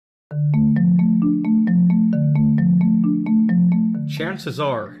chances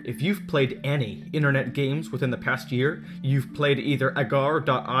are, if you've played any internet games within the past year, you've played either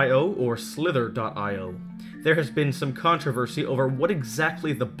Agar.io or Slither.io. There has been some controversy over what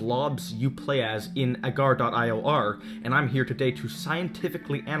exactly the blobs you play as in Agar.io are, and I'm here today to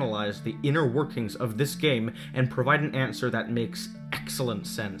scientifically analyze the inner workings of this game and provide an answer that makes excellent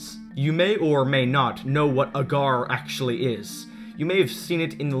sense. You may or may not know what Agar actually is. You may have seen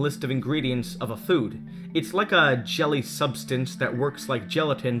it in the list of ingredients of a food. It's like a jelly substance that works like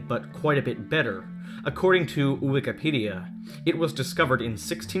gelatin, but quite a bit better. According to Wikipedia, it was discovered in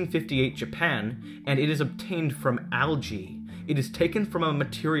 1658 Japan, and it is obtained from algae. It is taken from a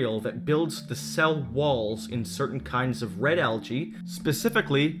material that builds the cell walls in certain kinds of red algae,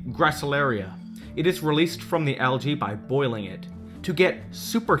 specifically Gracilaria. It is released from the algae by boiling it. To get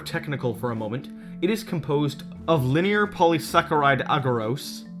super technical for a moment, it is composed of linear polysaccharide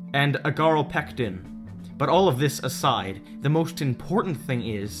agarose and agaropectin. But all of this aside, the most important thing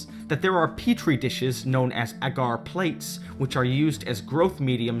is that there are petri dishes known as agar plates, which are used as growth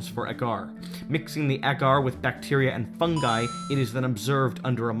mediums for agar. Mixing the agar with bacteria and fungi, it is then observed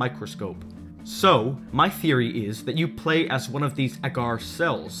under a microscope. So, my theory is that you play as one of these agar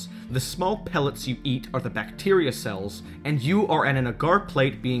cells. The small pellets you eat are the bacteria cells, and you are at an agar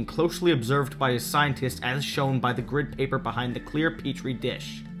plate being closely observed by a scientist as shown by the grid paper behind the clear petri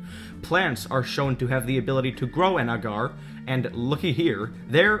dish. Plants are shown to have the ability to grow an agar, and looky here,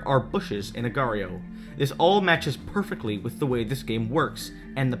 there are bushes in Agario. This all matches perfectly with the way this game works,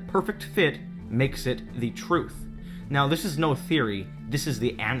 and the perfect fit makes it the truth. Now, this is no theory, this is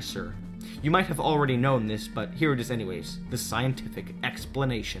the answer. You might have already known this, but here it is anyways, the scientific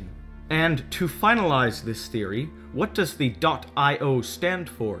explanation. And to finalize this theory, what does the .io stand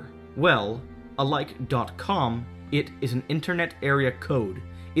for? Well, unlike .com, it is an internet area code.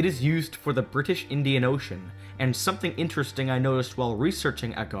 It is used for the British Indian Ocean, and something interesting I noticed while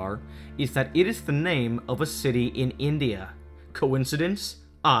researching Agar is that it is the name of a city in India. Coincidence?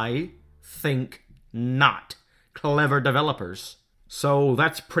 I think not. Clever developers. So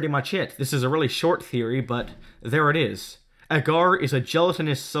that's pretty much it. This is a really short theory, but there it is. Agar is a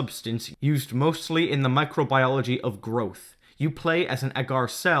gelatinous substance used mostly in the microbiology of growth. You play as an agar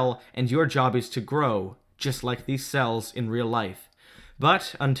cell, and your job is to grow, just like these cells in real life.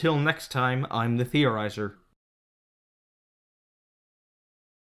 But until next time, I'm the Theorizer.